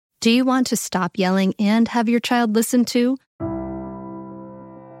Do you want to stop yelling and have your child listen to?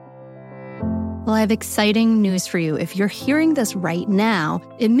 Well, I have exciting news for you. If you're hearing this right now,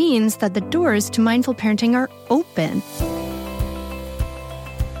 it means that the doors to mindful parenting are open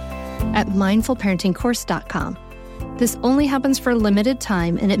at mindfulparentingcourse.com. This only happens for a limited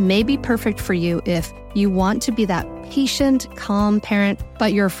time, and it may be perfect for you if you want to be that patient, calm parent,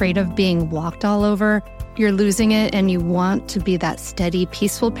 but you're afraid of being walked all over, you're losing it, and you want to be that steady,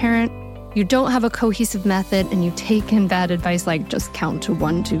 peaceful parent. You don't have a cohesive method, and you take in bad advice like just count to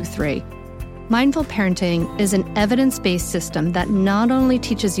 1, 2, 3. Mindful parenting is an evidence-based system that not only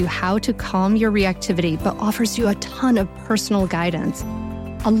teaches you how to calm your reactivity, but offers you a ton of personal guidance.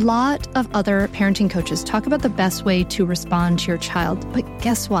 A lot of other parenting coaches talk about the best way to respond to your child, but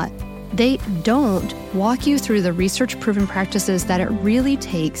guess what? They don't walk you through the research-proven practices that it really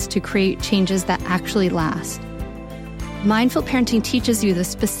takes to create changes that actually last. Mindful parenting teaches you the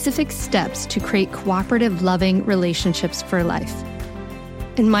specific steps to create cooperative, loving relationships for life.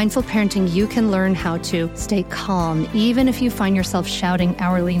 In mindful parenting, you can learn how to stay calm, even if you find yourself shouting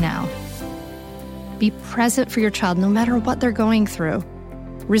hourly now. Be present for your child no matter what they're going through.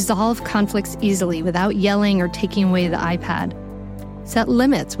 Resolve conflicts easily without yelling or taking away the iPad. Set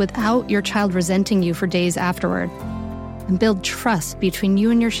limits without your child resenting you for days afterward. And build trust between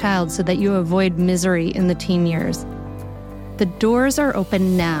you and your child so that you avoid misery in the teen years. The doors are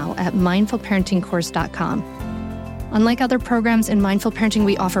open now at mindfulparentingcourse.com. Unlike other programs in Mindful Parenting,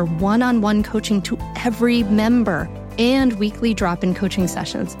 we offer one-on-one coaching to every member and weekly drop-in coaching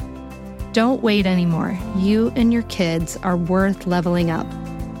sessions. Don't wait anymore. You and your kids are worth leveling up.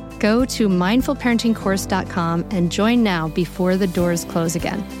 Go to mindfulparentingcourse.com and join now before the doors close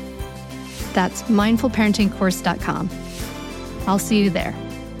again. That's mindfulparentingcourse.com. I'll see you there.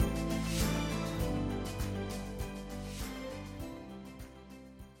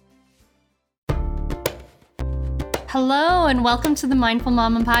 Hello, and welcome to the Mindful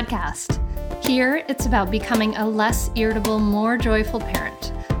Mama podcast. Here, it's about becoming a less irritable, more joyful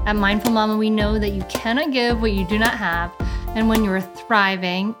parent. At Mindful Mama, we know that you cannot give what you do not have, and when you are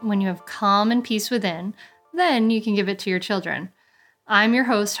thriving, when you have calm and peace within, then you can give it to your children. I'm your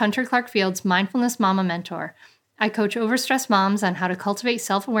host, Hunter Clark-Fields, Mindfulness Mama Mentor. I coach overstressed moms on how to cultivate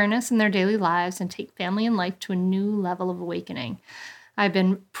self-awareness in their daily lives and take family and life to a new level of awakening. I've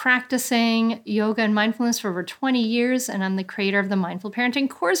been practicing yoga and mindfulness for over 20 years, and I'm the creator of the Mindful Parenting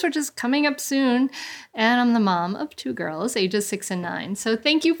course, which is coming up soon. And I'm the mom of 2 girls, ages 6 and 9. So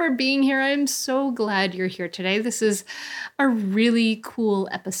thank you for being here. I'm so glad you're here today. This is a really cool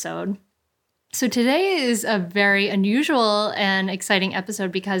episode. So today is a very unusual and exciting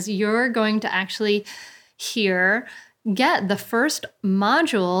episode because you're going to actually get the first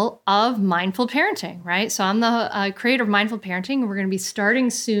module of Mindful Parenting, right? So I'm the creator of Mindful Parenting. We're going to be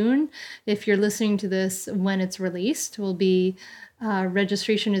starting soon. If you're listening to this when it's released,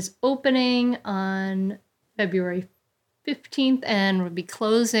 registration is opening on February 15th and will be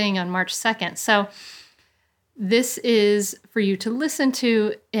closing on March 2nd. So this is for you to listen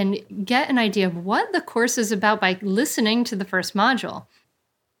to and get an idea of what the course is about by listening to the first module.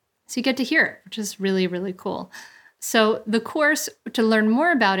 So you get to hear it, which is really, really cool. So the course, to learn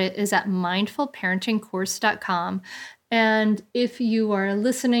more about it, is at mindfulparentingcourse.com. And if you are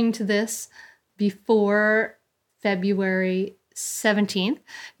listening to this before February 17th,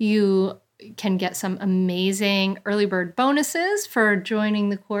 you can get some amazing early bird bonuses for joining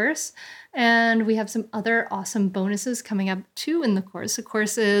the course. And we have some other awesome bonuses coming up too in the course. The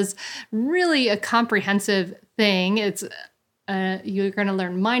course is really a comprehensive thing. You're going to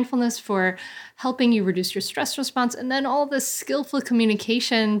learn mindfulness for helping you reduce your stress response, and then all this skillful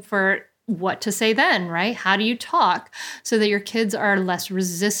communication for what to say then, right? How do you talk so that your kids are less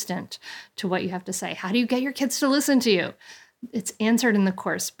resistant to what you have to say? How do you get your kids to listen to you? It's answered in the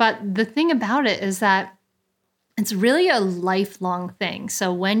course. But the thing about it is that it's really a lifelong thing.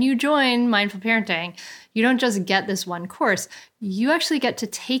 So when you join Mindful Parenting, you don't just get this one course. You actually get to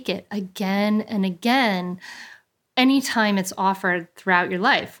take it again and again anytime it's offered throughout your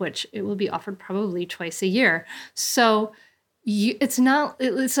life, which it will be offered probably twice a year. So it's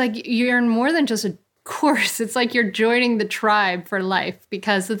like you're more than just a course. It's like you're joining the tribe for life,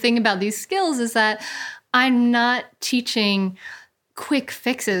 because the thing about these skills is that I'm not teaching quick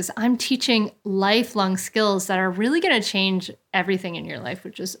fixes. I'm teaching lifelong skills that are really going to change everything in your life,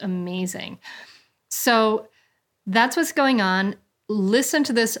 which is amazing. So that's what's going on. Listen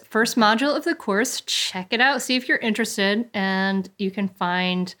to this first module of the course, check it out, see if you're interested, and you can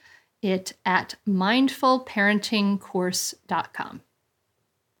find it at mindfulparentingcourse.com.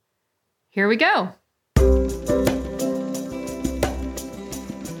 Here we go.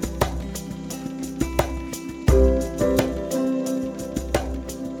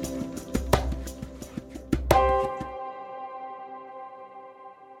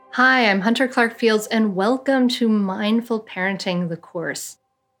 Hi, I'm Hunter Clark-Fields, and welcome to Mindful Parenting, the course.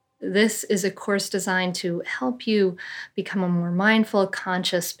 This is a course designed to help you become a more mindful,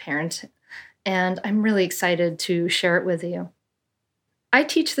 conscious parent, and I'm really excited to share it with you. I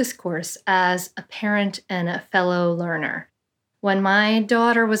teach this course as a parent and a fellow learner. When my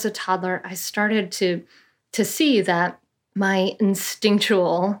daughter was a toddler, I started to see that my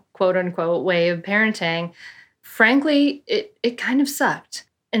instinctual, quote unquote, way of parenting, frankly, it kind of sucked.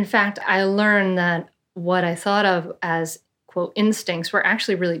 In fact, I learned that what I thought of as, quote, instincts were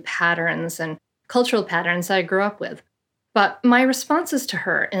actually really patterns and cultural patterns that I grew up with. But my responses to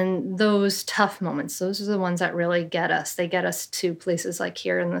her in those tough moments, those are the ones that really get us. They get us to places like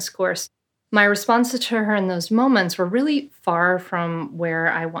here in this course. My responses to her in those moments were really far from where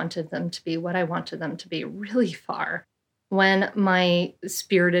I wanted them to be, what I wanted them to be, really far. When my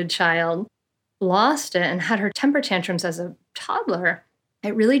spirited child lost it and had her temper tantrums as a toddler,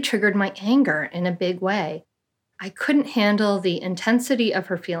 it really triggered my anger in a big way. I couldn't handle the intensity of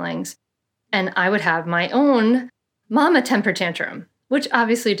her feelings, and I would have my own mama temper tantrum, which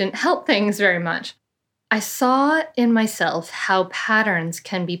obviously didn't help things very much. I saw in myself how patterns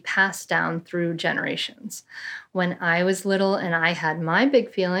can be passed down through generations. When I was little and I had my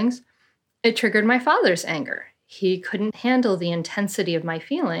big feelings, it triggered my father's anger. He couldn't handle the intensity of my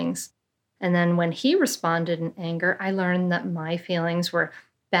feelings. And then when he responded in anger, I learned that my feelings were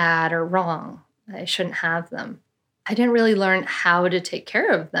bad or wrong. I shouldn't have them. I didn't really learn how to take care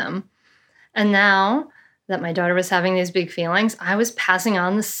of them. And now that my daughter was having these big feelings, I was passing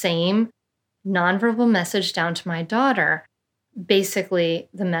on the same nonverbal message down to my daughter. Basically,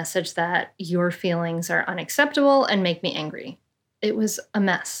 the message that your feelings are unacceptable and make me angry. It was a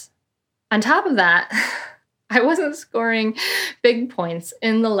mess. On top of that, I wasn't scoring big points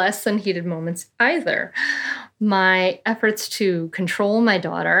in the less than heated moments either. My efforts to control my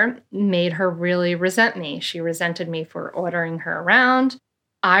daughter made her really resent me. She resented me for ordering her around.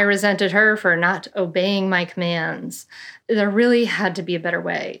 I resented her for not obeying my commands. There really had to be a better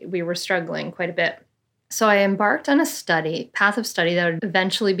way. We were struggling quite a bit. So I embarked on a path of study that would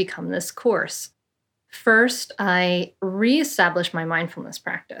eventually become this course. First, I reestablished my mindfulness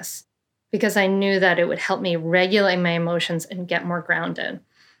practice, because I knew that it would help me regulate my emotions and get more grounded.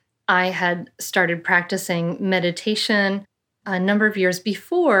 I had started practicing meditation a number of years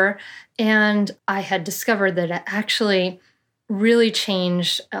before, and I had discovered that it actually really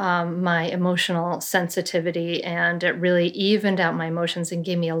changed my emotional sensitivity, and it really evened out my emotions and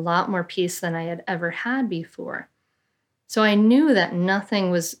gave me a lot more peace than I had ever had before. So I knew that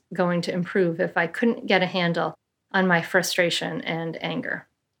nothing was going to improve if I couldn't get a handle on my frustration and anger.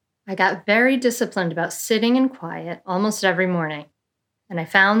 I got very disciplined about sitting in quiet almost every morning. And I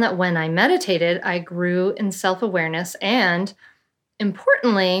found that when I meditated, I grew in self-awareness and,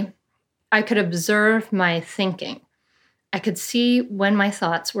 importantly, I could observe my thinking. I could see when my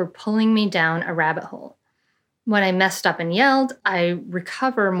thoughts were pulling me down a rabbit hole. When I messed up and yelled, I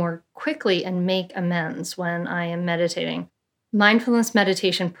recover more quickly and make amends when I am meditating. Mindfulness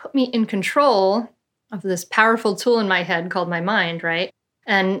meditation put me in control of this powerful tool in my head called my mind, right?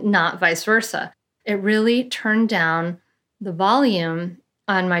 And not vice versa. It really turned down the volume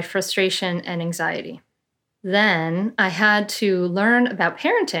on my frustration and anxiety. Then I had to learn about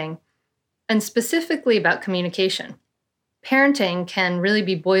parenting, and specifically about communication. Parenting can really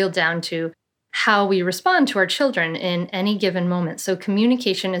be boiled down to how we respond to our children in any given moment. So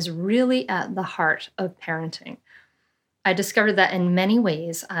communication is really at the heart of parenting. I discovered that in many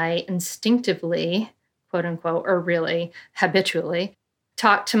ways, I instinctively, quote unquote, or really habitually,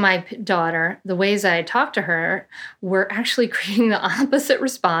 talk to my daughter, the ways I talk to her were actually creating the opposite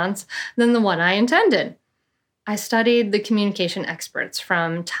response than the one I intended. I studied the communication experts,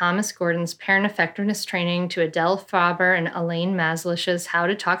 from Thomas Gordon's Parent Effectiveness Training to Adele Faber and Elaine Maslish's How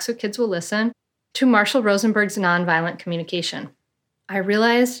to Talk So Kids Will Listen, to Marshall Rosenberg's Nonviolent Communication. I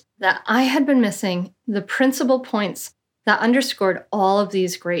realized that I had been missing the principal points that underscored all of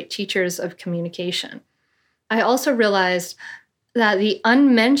these great teachers of communication. I also realized that the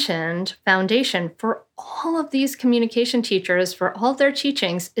unmentioned foundation for all of these communication teachers, for all their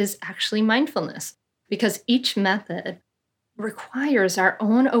teachings, is actually mindfulness, because each method requires our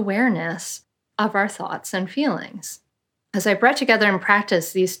own awareness of our thoughts and feelings. As I brought together and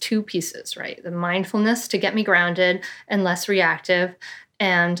practiced these two pieces, right, the mindfulness to get me grounded and less reactive,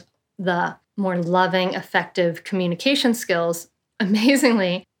 and the more loving, effective communication skills,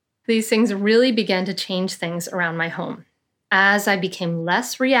 amazingly, these things really began to change things around my home. As I became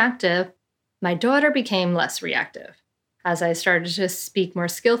less reactive, my daughter became less reactive. As I started to speak more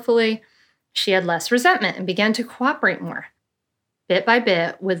skillfully, she had less resentment and began to cooperate more. bit by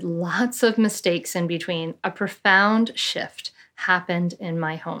bit, with lots of mistakes in between, a profound shift happened in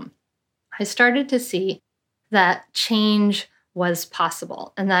my home. I started to see that change was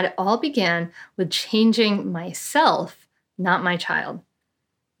possible and that it all began with changing myself, not my child.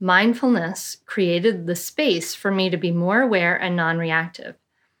 Mindfulness created the space for me to be more aware and non-reactive.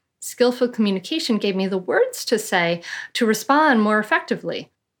 Skillful communication gave me the words to say to respond more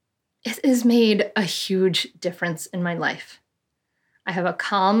effectively. It has made a huge difference in my life. I have a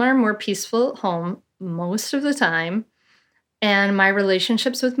calmer, more peaceful home most of the time, and my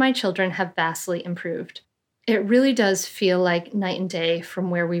relationships with my children have vastly improved. It really does feel like night and day from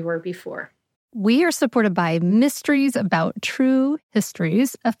where we were before. We are supported by Mysteries About True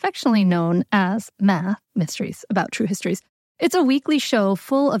Histories, affectionately known as Math Mysteries About True Histories. It's a weekly show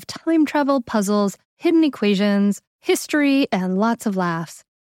full of time travel puzzles, hidden equations, history, and lots of laughs.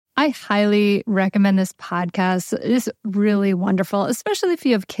 I highly recommend this podcast. It's really wonderful, especially if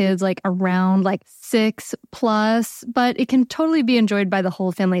you have kids around 6+, but it can totally be enjoyed by the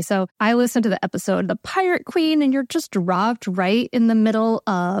whole family. So I listened to the episode, The Pirate Queen, and you're just dropped right in the middle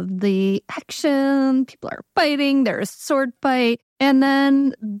of the action. People are fighting, there's a sword fight. And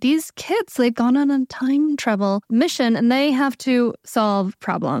then these kids, they've gone on a time travel mission and they have to solve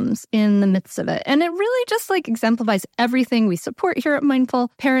problems in the midst of it. And it really just exemplifies everything we support here at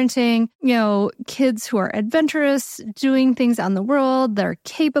Mindful Parenting. Kids who are adventurous, doing things out in the world, they're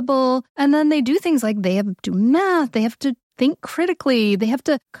capable. And then they do things like they have to do math, they have to think critically, they have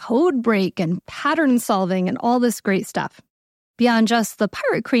to code break and pattern solving and all this great stuff. Beyond just the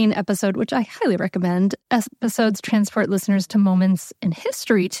Pirate Queen episode, which I highly recommend, episodes transport listeners to moments in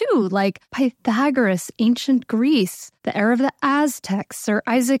history, too, like Pythagoras, ancient Greece, the era of the Aztecs, Sir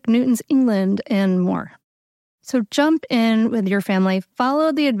Isaac Newton's England, and more. So jump in with your family,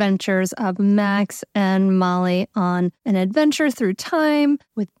 follow the adventures of Max and Molly on an adventure through time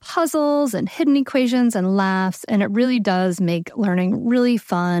with puzzles and hidden equations and laughs, and it really does make learning really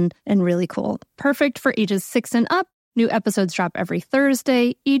fun and really cool. Perfect for ages 6 and up. New episodes drop every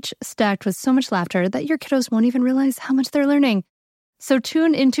Thursday, each stacked with so much laughter that your kiddos won't even realize how much they're learning. So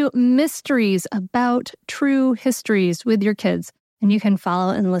tune into Mysteries About True Histories with your kids, and you can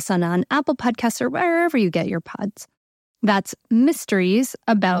follow and listen on Apple Podcasts or wherever you get your pods. That's Mysteries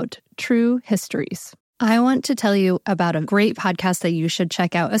About True Histories. I want to tell you about a great podcast that you should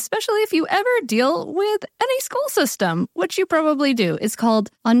check out, especially if you ever deal with any school system, which you probably do. It's called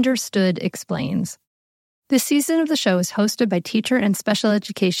Understood Explains. This season of the show is hosted by teacher and special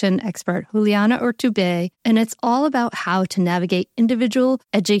education expert Juliana Urtubey, and it's all about how to navigate individual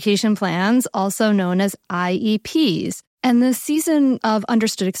education plans, also known as IEPs. And this season of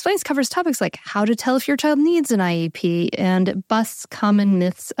Understood Explains covers topics like how to tell if your child needs an IEP and it busts common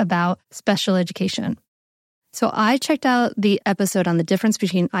myths about special education. So I checked out the episode on the difference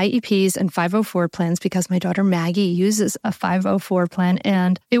between IEPs and 504 plans because my daughter Maggie uses a 504 plan,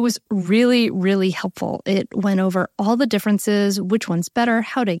 and it was really, really helpful. It went over all the differences, which one's better,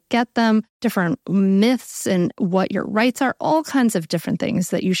 how to get them, different myths and what your rights are, all kinds of different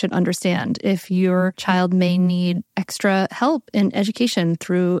things that you should understand if your child may need extra help in education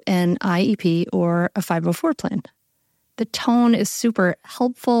through an IEP or a 504 plan. The tone is super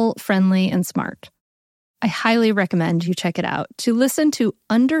helpful, friendly, and smart. I highly recommend you check it out. To listen to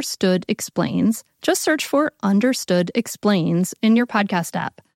Understood Explains, just search for Understood Explains in your podcast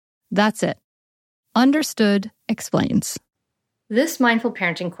app. That's it. Understood Explains. This mindful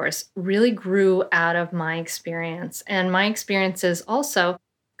parenting course really grew out of my experience, and my experience is also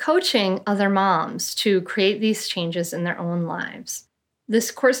coaching other moms to create these changes in their own lives.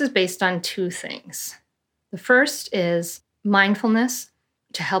 This course is based on 2 things. The first is mindfulness,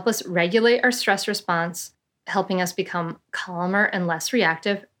 to help us regulate our stress response, helping us become calmer and less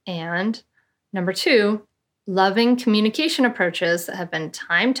reactive. And number 2, loving communication approaches that have been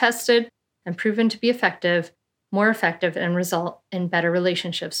time-tested and proven to be effective, more effective, and result in better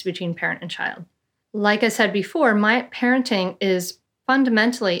relationships between parent and child. Like I said before, my parenting is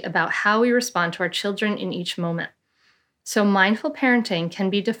fundamentally about how we respond to our children in each moment. So mindful parenting can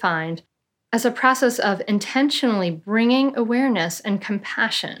be defined as a process of intentionally bringing awareness and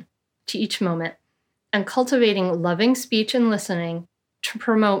compassion to each moment and cultivating loving speech and listening to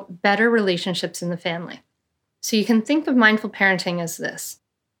promote better relationships in the family. So you can think of mindful parenting as this.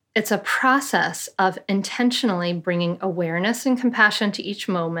 It's a process of intentionally bringing awareness and compassion to each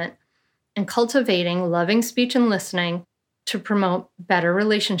moment and cultivating loving speech and listening to promote better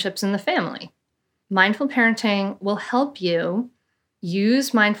relationships in the family. Mindful parenting will help you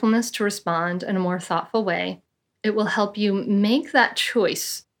use mindfulness to respond in a more thoughtful way. It will help you make that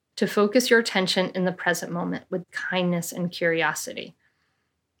choice to focus your attention in the present moment with kindness and curiosity.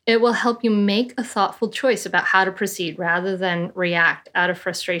 It will help you make a thoughtful choice about how to proceed rather than react out of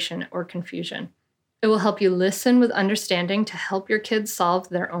frustration or confusion. It will help you listen with understanding to help your kids solve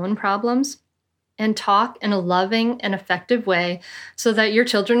their own problems and talk in a loving and effective way so that your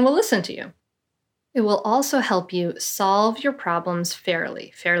children will listen to you. It will also help you solve your problems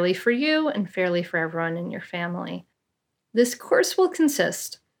fairly for you and fairly for everyone in your family. This course will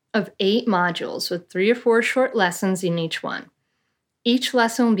consist of 8 modules with 3 or 4 short lessons in each one. Each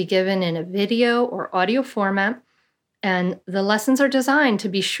lesson will be given in a video or audio format, and the lessons are designed to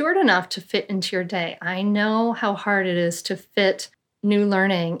be short enough to fit into your day. I know how hard it is to fit new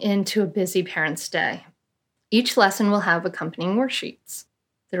learning into a busy parent's day. Each lesson will have accompanying worksheets.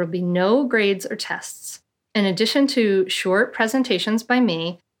 There will be no grades or tests. In addition to short presentations by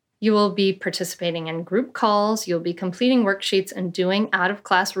me, you will be participating in group calls, you'll be completing worksheets, and doing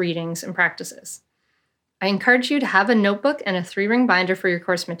out-of-class readings and practices. I encourage you to have a notebook and a 3-ring binder for your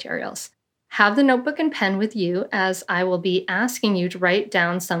course materials. Have the notebook and pen with you, as I will be asking you to write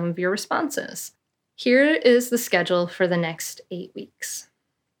down some of your responses. Here is the schedule for the next 8 weeks.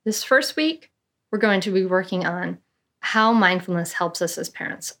 This first week, we're going to be working on how mindfulness helps us as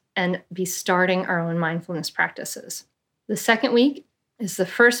parents and be starting our own mindfulness practices. The second week is the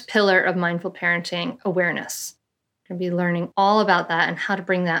first pillar of mindful parenting, awareness. We're going to be learning all about that and how to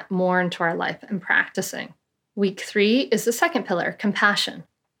bring that more into our life and practicing. Week 3 is the second pillar, compassion.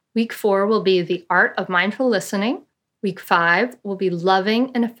 Week 4 will be the art of mindful listening. Week 5 will be loving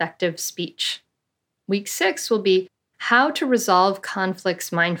and effective speech. Week 6 will be how to resolve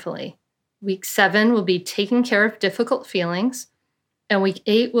conflicts mindfully. Week 7 will be taking care of difficult feelings. And week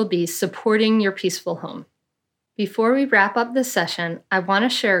 8 will be supporting your peaceful home. Before we wrap up this session, I want to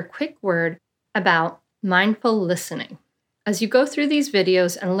share a quick word about mindful listening. As you go through these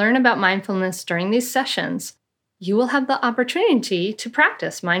videos and learn about mindfulness during these sessions, you will have the opportunity to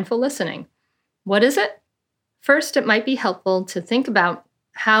practice mindful listening. What is it? First, it might be helpful to think about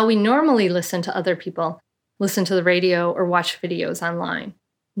how we normally listen to other people, listen to the radio, or watch videos online.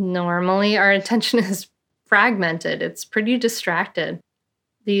 Normally, our attention is fragmented. It's pretty distracted.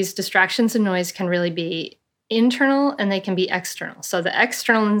 These distractions and noise can really be internal and they can be external. So the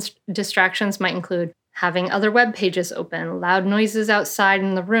external distractions might include having other web pages open, loud noises outside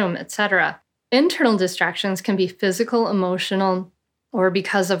in the room, etc. Internal distractions can be physical, emotional, or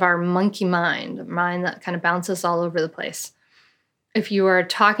because of our monkey mind, a mind that kind of bounces all over the place. If you are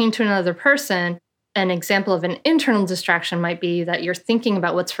talking to another person, an example of an internal distraction might be that you're thinking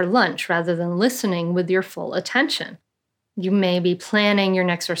about what's for lunch rather than listening with your full attention. You may be planning your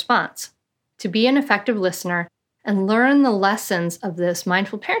next response. To be an effective listener and learn the lessons of this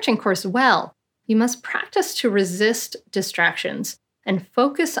mindful parenting course well, you must practice to resist distractions and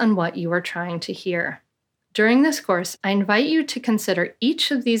focus on what you are trying to hear. During this course, I invite you to consider each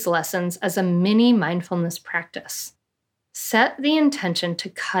of these lessons as a mini mindfulness practice. Set the intention to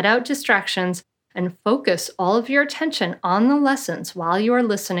cut out distractions and focus all of your attention on the lessons while you are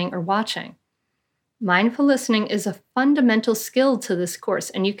listening or watching. Mindful listening is a fundamental skill to this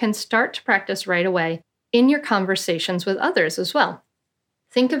course, and you can start to practice right away in your conversations with others as well.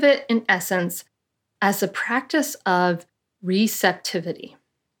 Think of it, in essence, as a practice of receptivity.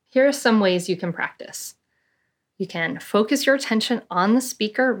 Here are some ways you can practice. You can focus your attention on the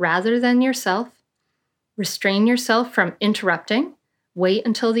speaker rather than yourself. Restrain yourself from interrupting. Wait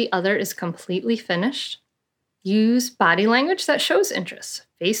until the other is completely finished. Use body language that shows interest.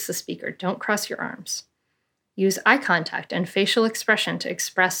 Face the speaker. Don't cross your arms. Use eye contact and facial expression to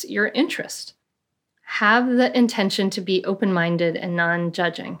express your interest. Have the intention to be open-minded and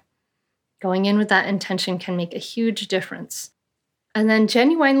non-judging. Going in with that intention can make a huge difference. And then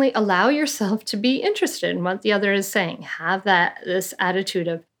genuinely allow yourself to be interested in what the other is saying. Have this attitude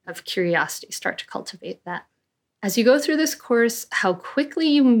of curiosity. Start to cultivate that. As you go through this course, how quickly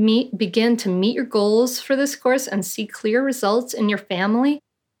you begin to meet your goals for this course and see clear results in your family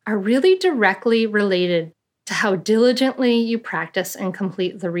are really directly related to how diligently you practice and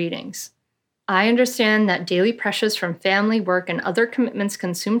complete the readings. I understand that daily pressures from family, work, and other commitments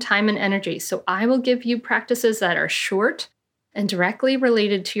consume time and energy, so I will give you practices that are short and directly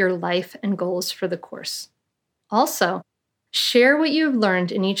related to your life and goals for the course. Also, share what you have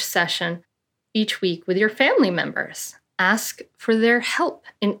learned in each session each week with your family members. Ask for their help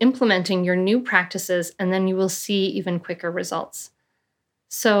in implementing your new practices, and then you will see even quicker results.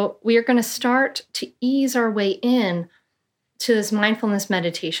 So we are going to start to ease our way in to this mindfulness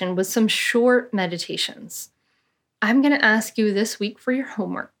meditation with some short meditations. I'm going to ask you this week for your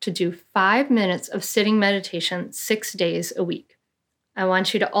homework to do 5 minutes of sitting meditation 6 days a week. I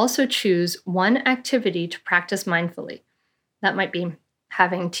want you to also choose one activity to practice mindfully. That might be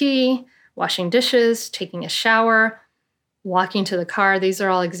having tea, washing dishes, taking a shower, walking to the car. These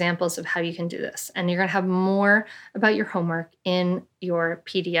are all examples of how you can do this. And you're going to have more about your homework in your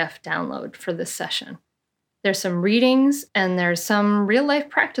PDF download for this session. There's some readings and there's some real life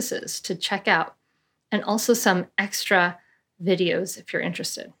practices to check out, and also some extra videos if you're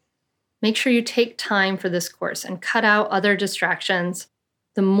interested. Make sure you take time for this course and cut out other distractions.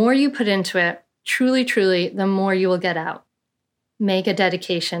 The more you put into it, truly, the more you will get out. Make a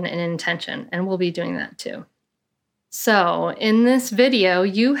dedication and intention, and we'll be doing that too. So in this video,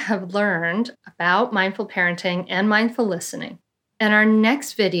 you have learned about mindful parenting and mindful listening. In our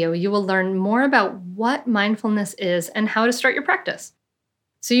next video, you will learn more about what mindfulness is and how to start your practice.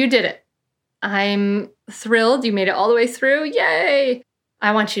 So you did it. I'm thrilled you made it all the way through. Yay!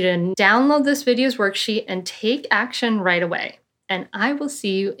 I want you to download this video's worksheet and take action right away. And I will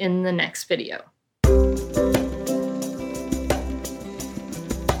see you in the next video.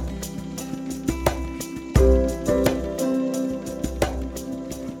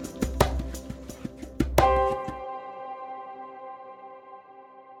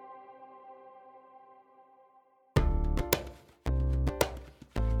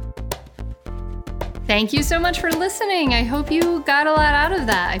 Thank you so much for listening. I hope you got a lot out of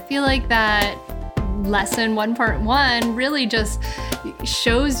that. I feel like that lesson 1 part 1 really just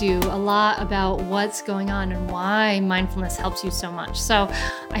shows you a lot about what's going on and why mindfulness helps you so much. So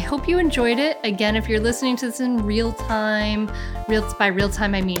I hope you enjoyed it. Again, if you're listening to this in real time, by real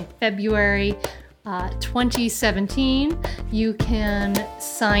time I mean February 2017, you can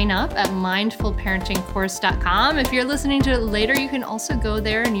sign up at mindfulparentingcourse.com. If you're listening to it later, you can also go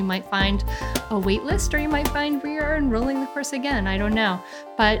there and you might find a wait list, or you might find we are enrolling the course again. I don't know.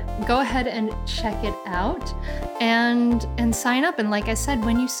 But go ahead and check it out and sign up. And like I said,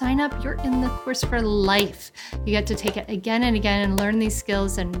 when you sign up, you're in the course for life. You get to take it again and again and learn these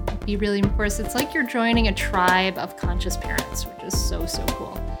skills and be really reinforced. It's like you're joining a tribe of conscious parents, which is so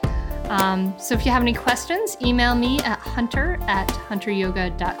cool. So if you have any questions, email me at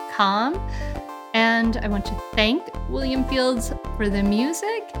hunter@hunteryoga.com. And I want to thank William Fields for the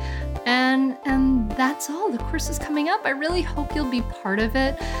music. And that's all. The course is coming up. I really hope you'll be part of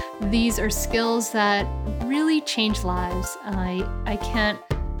it. These are skills that really change lives. I can't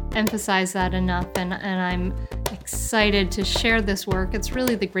emphasize that enough. And I'm excited to share this work. It's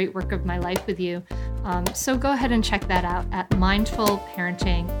really the great work of my life with you. So go ahead and check that out at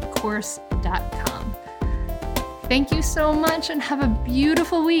mindfulparentingcourse.com. Thank you so much and have a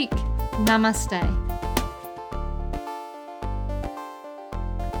beautiful week. Namaste.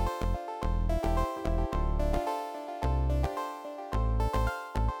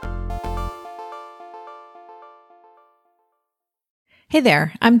 Hey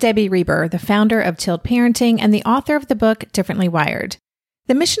there, I'm Debbie Reber, the founder of Tilt Parenting and the author of the book Differently Wired.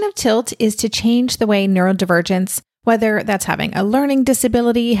 The mission of Tilt is to change the way neurodivergence, whether that's having a learning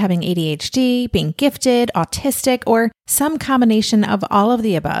disability, having ADHD, being gifted, autistic, or some combination of all of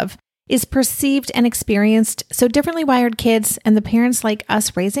the above, is perceived and experienced so differently wired kids and the parents like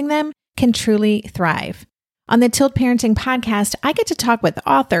us raising them can truly thrive. On the Tilt Parenting podcast, I get to talk with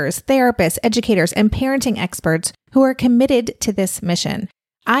authors, therapists, educators, and parenting experts who are committed to this mission.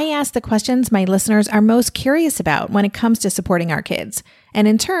 I ask the questions my listeners are most curious about when it comes to supporting our kids. And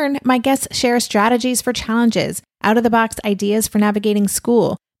in turn, my guests share strategies for challenges, out-of-the-box ideas for navigating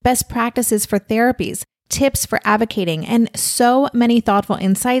school, best practices for therapies, tips for advocating, and so many thoughtful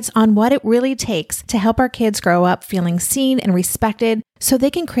insights on what it really takes to help our kids grow up feeling seen and respected so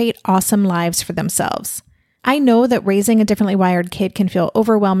they can create awesome lives for themselves. I know that raising a differently wired kid can feel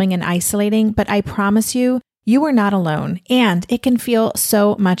overwhelming and isolating, but I promise you, you are not alone, and it can feel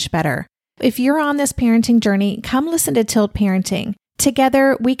so much better. If you're on this parenting journey, come listen to Tilt Parenting.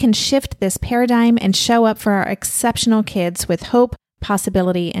 Together, we can shift this paradigm and show up for our exceptional kids with hope,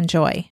 possibility, and joy.